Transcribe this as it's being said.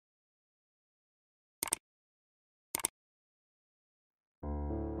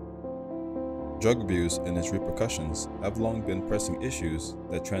Drug abuse and its repercussions have long been pressing issues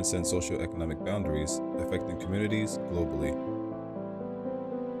that transcend socioeconomic boundaries, affecting communities globally.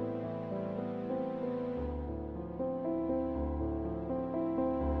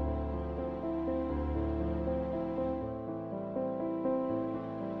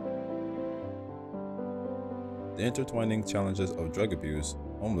 The intertwining challenges of drug abuse,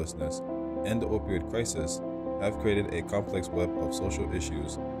 homelessness, and the opioid crisis have created a complex web of social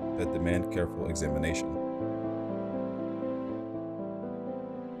issues that demand careful examination.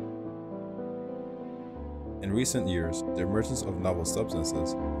 In recent years, the emergence of novel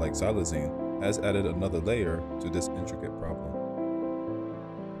substances like xylazine has added another layer to this intricate problem.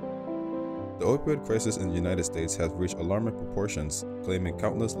 The opioid crisis in the United States has reached alarming proportions, claiming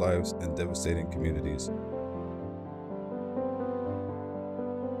countless lives and devastating communities.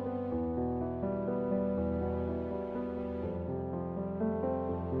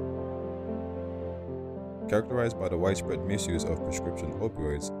 Characterized by the widespread misuse of prescription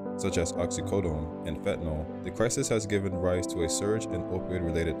opioids, such as oxycodone and fentanyl, the crisis has given rise to a surge in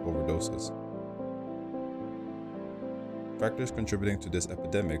opioid-related overdoses. Factors contributing to this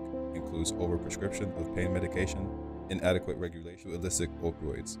epidemic includes overprescription of pain medication, inadequate regulation to illicit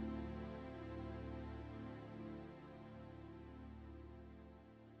opioids.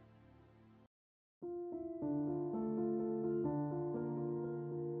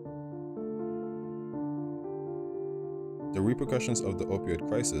 The repercussions of the opioid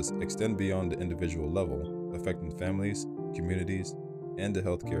crisis extend beyond the individual level, affecting families, communities, and the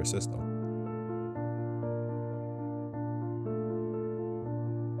healthcare system.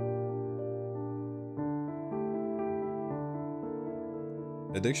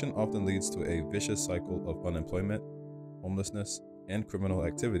 Addiction often leads to a vicious cycle of unemployment, homelessness, and criminal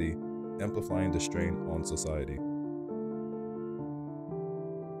activity, amplifying the strain on society.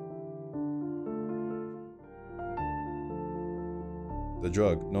 The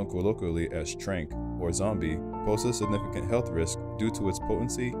drug, known colloquially as tranq or zombie, poses significant health risk due to its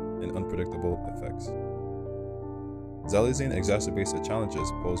potency and unpredictable effects. Xylazine exacerbates the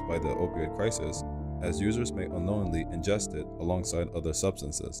challenges posed by the opioid crisis, as users may unknowingly ingest it alongside other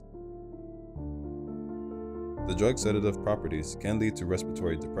substances. The drug's sedative properties can lead to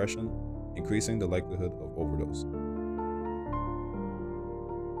respiratory depression, increasing the likelihood of overdose.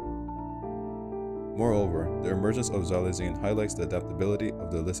 Moreover, the emergence of xylazine highlights the adaptability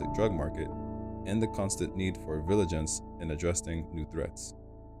of the illicit drug market and the constant need for vigilance in addressing new threats.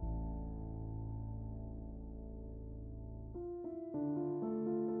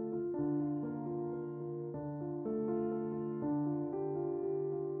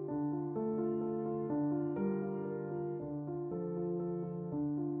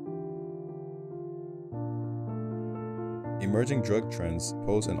 Emerging drug trends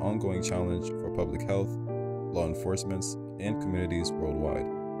pose an ongoing challenge for public health, law enforcement, and communities worldwide.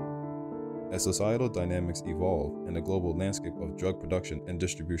 As societal dynamics evolve and the global landscape of drug production and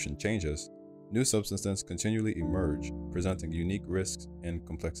distribution changes, new substances continually emerge, presenting unique risks and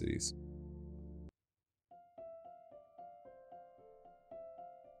complexities.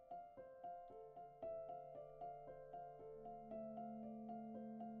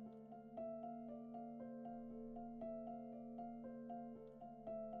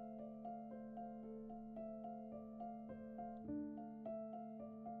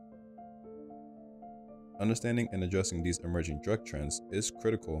 Understanding and addressing these emerging drug trends is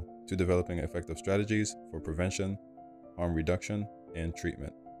critical to developing effective strategies for prevention, harm reduction, and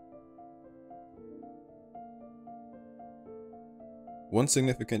treatment. One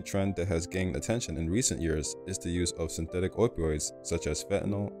significant trend that has gained attention in recent years is the use of synthetic opioids such as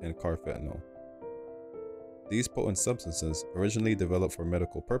fentanyl and carfentanil. These potent substances, originally developed for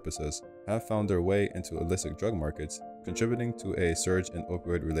medical purposes, have found their way into illicit drug markets, contributing to a surge in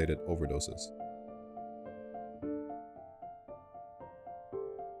opioid-related overdoses.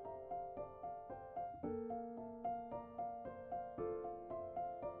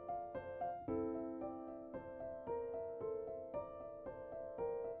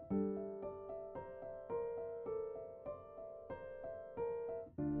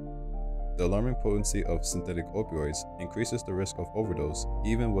 The alarming potency of synthetic opioids increases the risk of overdose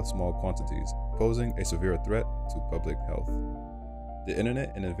even with small quantities, posing a severe threat to public health. The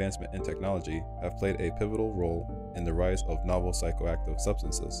internet and advancement in technology have played a pivotal role in the rise of novel psychoactive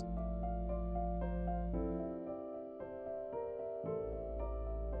substances.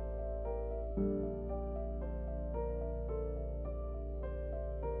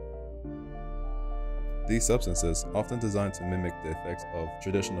 These substances, often designed to mimic the effects of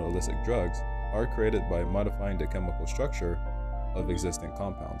traditional illicit drugs, are created by modifying the chemical structure of existing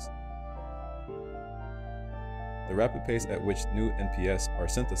compounds. The rapid pace at which new NPS are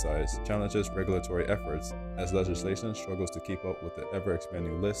synthesized challenges regulatory efforts as legislation struggles to keep up with the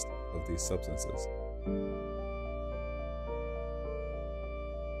ever-expanding list of these substances.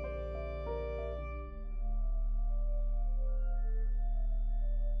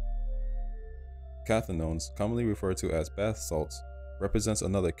 Cathinones, commonly referred to as bath salts, represents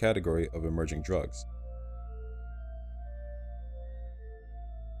another category of emerging drugs.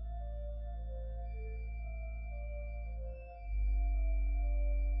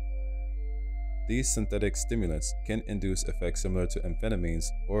 These synthetic stimulants can induce effects similar to amphetamines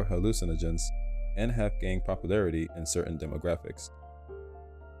or hallucinogens and have gained popularity in certain demographics.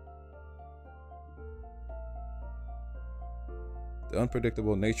 The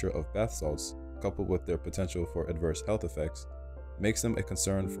unpredictable nature of bath salts, coupled with their potential for adverse health effects, makes them a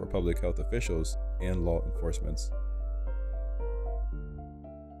concern for public health officials and law enforcement.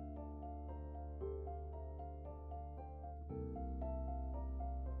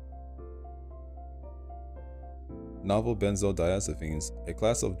 Novel benzodiazepines, a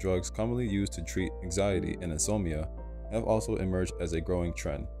class of drugs commonly used to treat anxiety and insomnia, have also emerged as a growing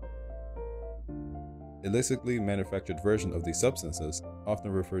trend. Illicitly manufactured versions of these substances,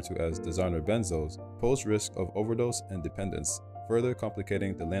 often referred to as designer benzos, pose risk of overdose and dependence, further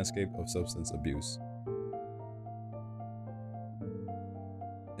complicating the landscape of substance abuse.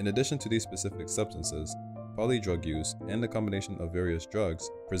 In addition to these specific substances, polydrug use and the combination of various drugs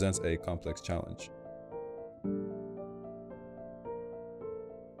presents a complex challenge.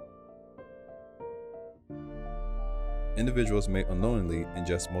 Individuals may unknowingly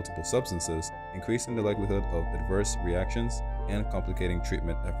ingest multiple substances, increasing the likelihood of adverse reactions and complicating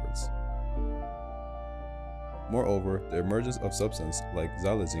treatment efforts. Moreover, the emergence of substances like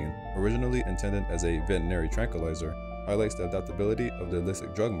xylazine, originally intended as a veterinary tranquilizer, highlights the adaptability of the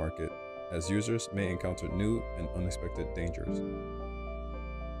illicit drug market, as users may encounter new and unexpected dangers.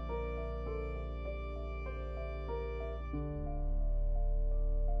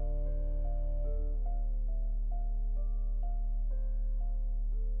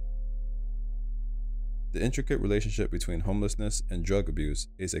 The intricate relationship between homelessness and drug abuse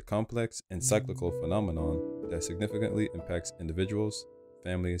is a complex and cyclical phenomenon that significantly impacts individuals,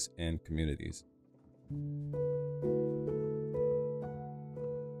 families, and communities.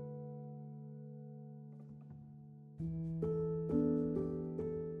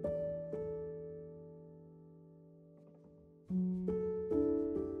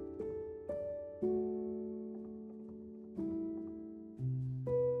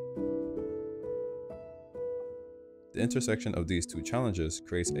 The intersection of these two challenges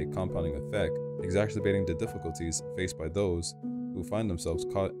creates a compounding effect, exacerbating the difficulties faced by those who find themselves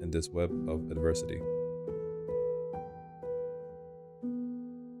caught in this web of adversity.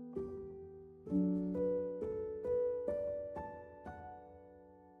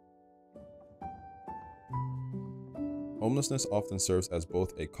 Homelessness often serves as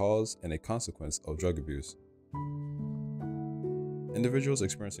both a cause and a consequence of drug abuse. Individuals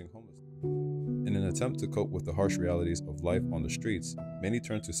experiencing homelessness, in an attempt to cope with the harsh realities of life on the streets, many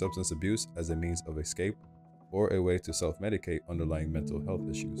turn to substance abuse as a means of escape or a way to self-medicate underlying mental health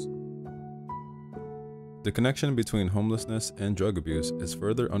issues. The connection between homelessness and drug abuse is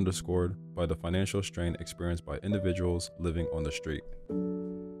further underscored by the financial strain experienced by individuals living on the street.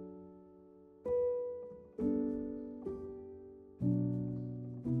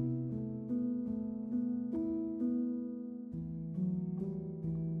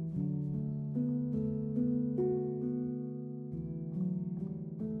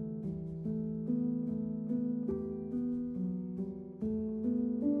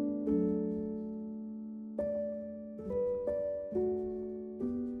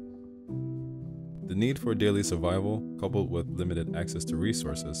 The need for daily survival, coupled with limited access to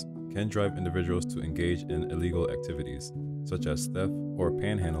resources, can drive individuals to engage in illegal activities, such as theft or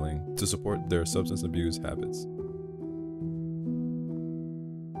panhandling, to support their substance abuse habits.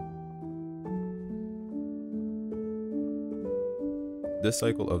 This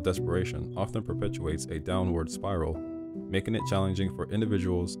cycle of desperation often perpetuates a downward spiral, making it challenging for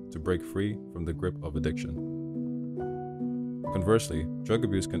individuals to break free from the grip of addiction. Conversely, drug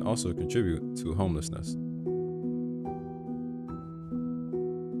abuse can also contribute to homelessness.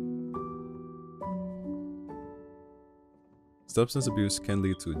 Substance abuse can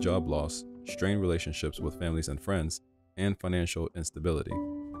lead to job loss, strained relationships with families and friends, and financial instability.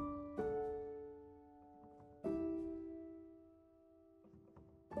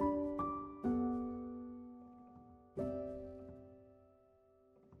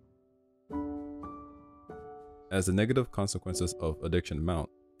 As the negative consequences of addiction mount,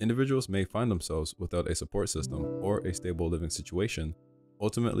 individuals may find themselves without a support system or a stable living situation,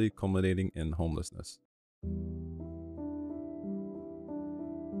 ultimately culminating in homelessness.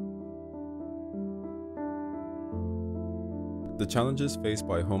 The challenges faced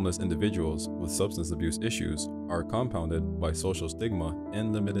by homeless individuals with substance abuse issues are compounded by social stigma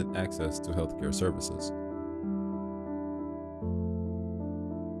and limited access to healthcare services.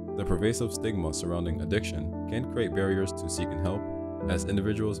 The pervasive stigma surrounding addiction can create barriers to seeking help, as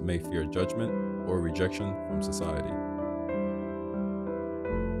individuals may fear judgment or rejection from society.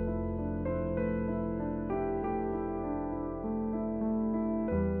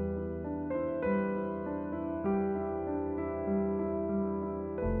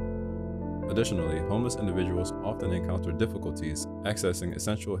 Additionally, homeless individuals often encounter difficulties accessing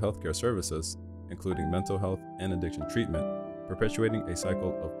essential healthcare services, including mental health and addiction treatment, perpetuating a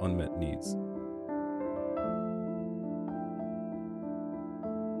cycle of unmet needs.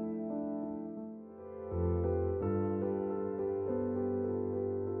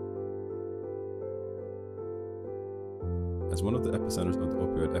 As one of the epicenters of the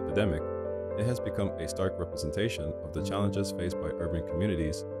opioid epidemic, it has become a stark representation of the challenges faced by urban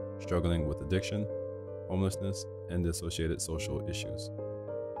communities struggling with addiction, homelessness, and the associated social issues.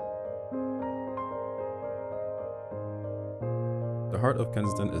 The heart of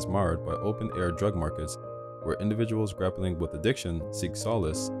Kensington is marred by open-air drug markets where individuals grappling with addiction seek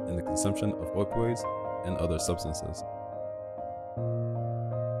solace in the consumption of opioids and other substances.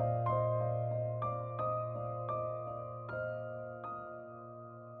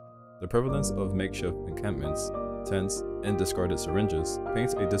 The prevalence of makeshift encampments, tents, and discarded syringes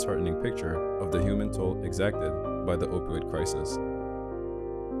paints a disheartening picture of the human toll exacted by the opioid crisis.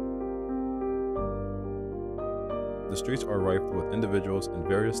 The streets are rife with individuals in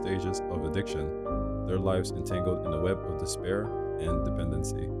various stages of addiction, their lives entangled in a web of despair and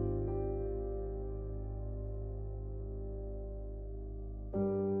dependency.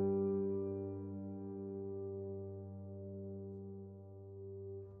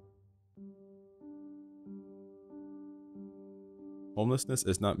 Homelessness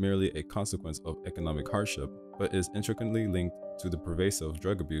is not merely a consequence of economic hardship, but is intricately linked to the pervasive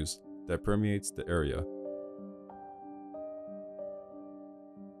drug abuse that permeates the area.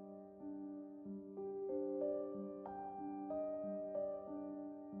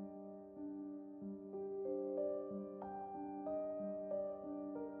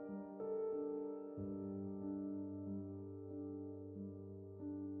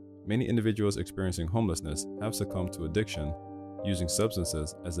 Many individuals experiencing homelessness have succumbed to addiction, using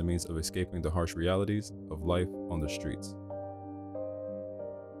substances as a means of escaping the harsh realities of life on the streets.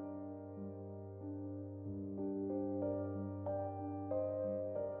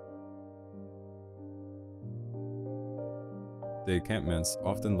 The encampments,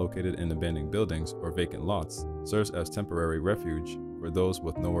 often located in abandoned buildings or vacant lots, serves as temporary refuge for those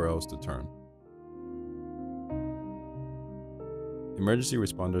with nowhere else to turn. Emergency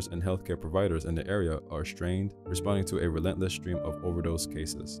responders and healthcare providers in the area are strained, responding to a relentless stream of overdose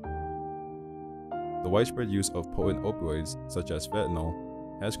cases. The widespread use of potent opioids, such as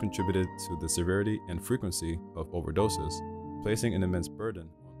fentanyl, has contributed to the severity and frequency of overdoses, placing an immense burden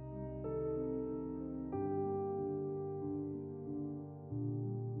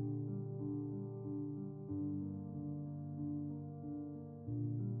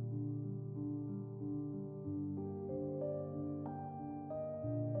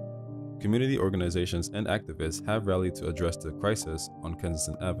on community organizations and activists have rallied to address the crisis on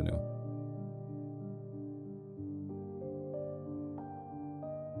Kensington Avenue.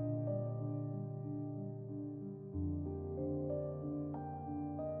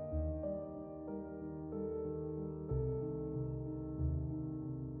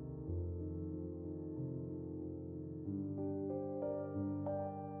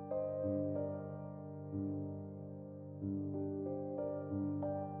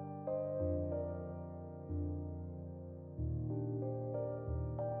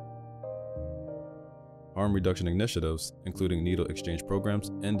 Harm reduction initiatives, including needle exchange programs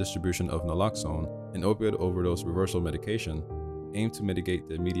and distribution of naloxone, an opioid overdose reversal medication, aim to mitigate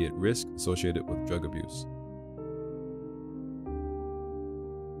the immediate risk associated with drug abuse.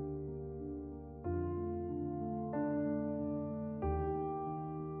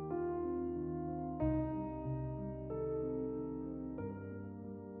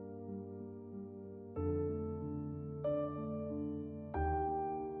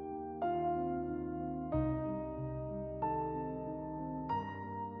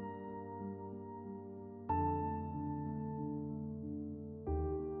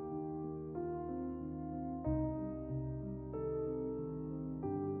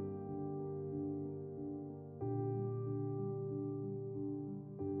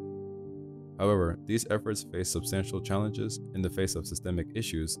 However, these efforts face substantial challenges in the face of systemic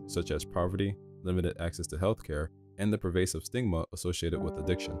issues such as poverty, limited access to healthcare, and the pervasive stigma associated with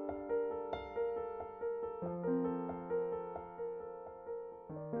addiction.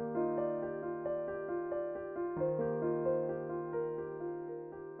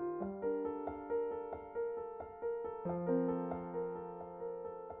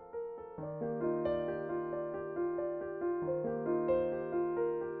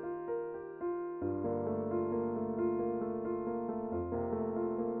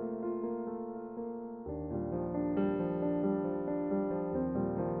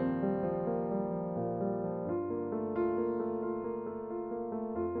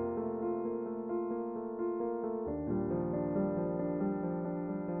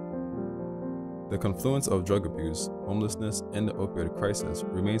 The confluence of drug abuse, homelessness, and the opioid crisis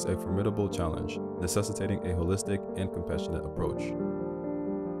remains a formidable challenge, necessitating a holistic and compassionate approach.